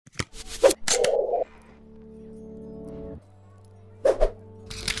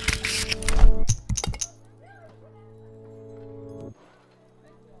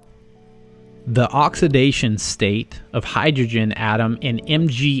The oxidation state of hydrogen atom in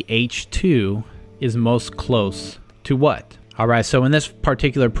MgH2 is most close to what? Alright, so in this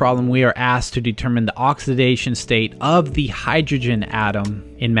particular problem we are asked to determine the oxidation state of the hydrogen atom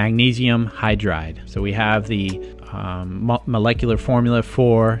in magnesium hydride. So we have the molecular formula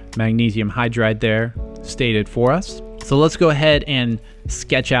for magnesium hydride there stated for us. So let's go ahead and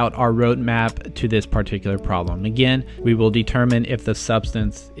sketch out our roadmap to this particular problem. Again, we will determine if the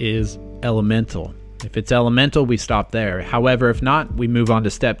substance is elemental. If it's elemental, we stop there. However, if not, we move on to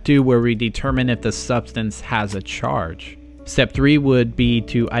step 2, where we determine if the substance has a charge. Step 3 would be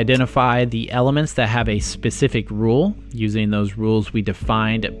to identify the elements that have a specific rule, using those rules we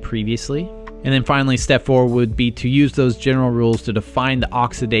defined previously. And then finally, step 4 would be to use those general rules to define the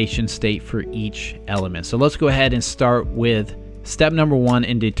oxidation state for each element. So let's go ahead and start with step number 1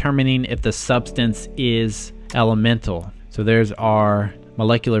 in determining if the substance is elemental. So there's our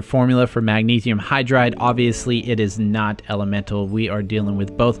molecular formula for magnesium hydride. Obviously, it is not elemental. We are dealing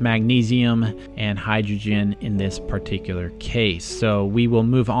with both magnesium and hydrogen in this particular case. So we will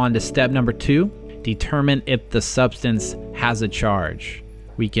move on to step number 2, determine if the substance has a charge.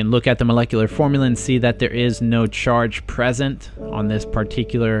 We can look at the molecular formula and see that there is no charge present on this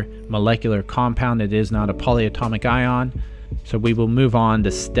particular molecular compound. It is not a polyatomic ion. So we will move on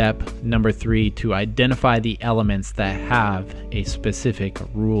to step number 3 to identify the elements that have a specific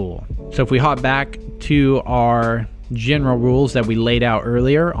rule. So if we hop back to our general rules that we laid out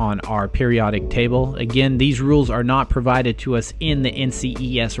earlier on our periodic table, again, these rules are not provided to us in the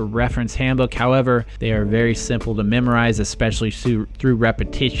NCES reference handbook. However, they are very simple to memorize, especially through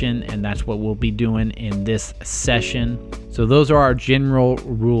repetition, and that's what we'll be doing in this session. So those are our general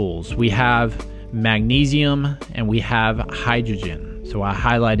rules. We have magnesium and we have hydrogen. So I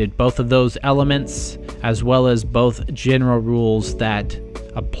highlighted both of those elements as well as both general rules that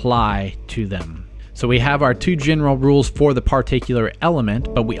apply to them. So we have our 2 general rules for the particular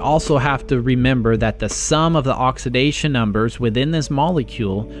element, but we also have to remember that the sum of the oxidation numbers within this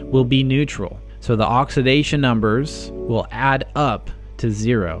molecule will be neutral. So the oxidation numbers will add up to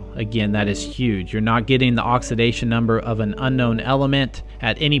 0. Again, that is huge. You're not getting the oxidation number of an unknown element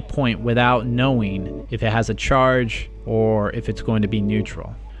at any point without knowing if it has a charge or if it's going to be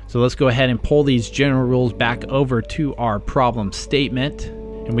neutral. So let's go ahead and pull these general rules back over to our problem statement,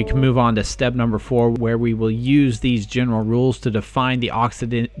 and we can move on to step number 4, where we will use these general rules to define the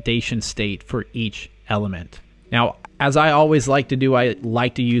oxidation state for each element. Now, as I always like to do, I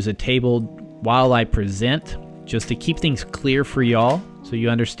like to use a table while I present, just to keep things clear for y'all, so you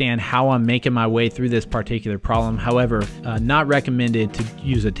understand how I'm making my way through this particular problem. However, not recommended to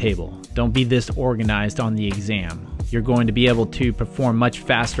use a table. Don't be this organized on the exam. You're going to be able to perform much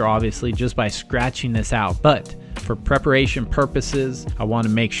faster, obviously, just by scratching this out. But for preparation purposes, I want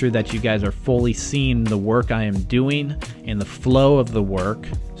to make sure that you guys are fully seeing the work I am doing and the flow of the work,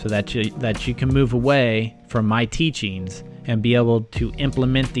 so that you can move away from my teachings and be able to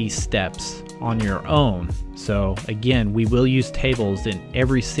implement these steps on your own. So again, we will use tables in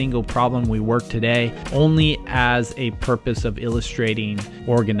every single problem we work today, only as a purpose of illustrating,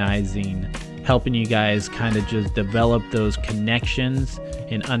 organizing, helping you guys kind of just develop those connections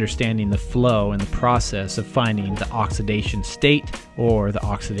and understanding the flow and the process of finding the oxidation state or the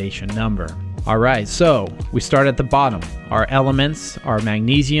oxidation number. Alright, so we start at the bottom. Our elements are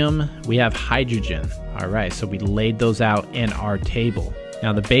magnesium, we have hydrogen. Alright, so we laid those out in our table.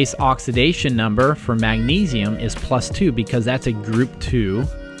 Now the base oxidation number for magnesium is +2 because that's a group 2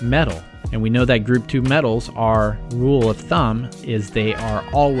 metal. And we know that group 2 metals, our rule of thumb is they are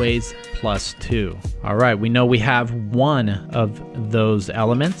always +2. Alright, we know we have one of those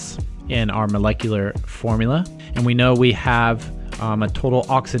elements in our molecular formula, and we know we have a total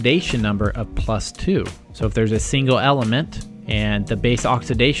oxidation number of +2. So if there's a single element and the base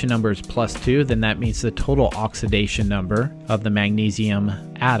oxidation number is +2, then that means the total oxidation number of the magnesium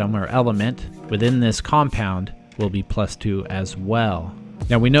atom or element within this compound will be +2 as well.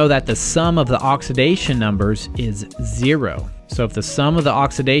 Now we know that the sum of the oxidation numbers is 0. So if the sum of the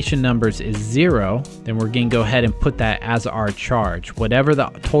oxidation numbers is 0, then we're going to go ahead and put that as our charge. Whatever the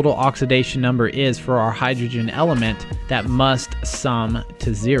total oxidation number is for our hydrogen element, that must sum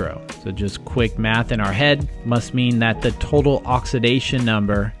to 0. So just quick math in our head must mean that the total oxidation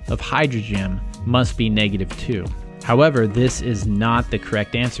number of hydrogen must be -2. However, this is not the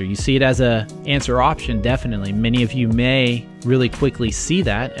correct answer. You see it as an answer option, definitely. Many of you may really quickly see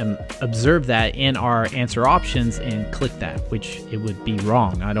that and observe that in our answer options and click that, which it would be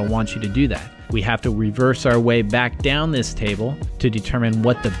wrong. I don't want you to do that. we have to reverse our way back down this table to determine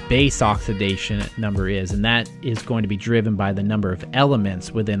what the base oxidation number is, and that is going to be driven by the number of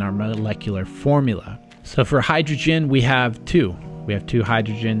elements within our molecular formula. So for hydrogen, we have two. We have two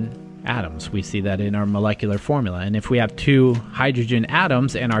hydrogen atoms. We see that in our molecular formula. And if we have two hydrogen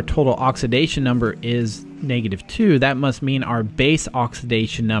atoms and our total oxidation number is -2, that must mean our base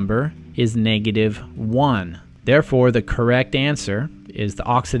oxidation number is -1. Therefore, the correct answer is the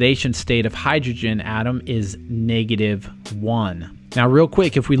oxidation state of hydrogen atom is -1. Now, real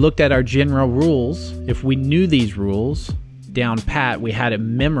quick, if we looked at our general rules, if we knew these rules down pat, we had it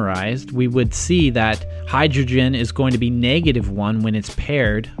memorized, we would see that hydrogen is going to be -1 when it's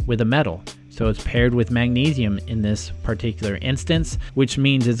paired with a metal. So it's paired with magnesium in this particular instance, which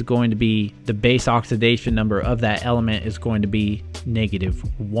means it's going to be the base oxidation number of that element is going to be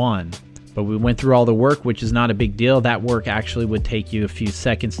 -1. But we went through all the work, which is not a big deal. That work actually would take you a few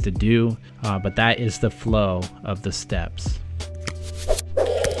seconds to do, but that is the flow of the steps.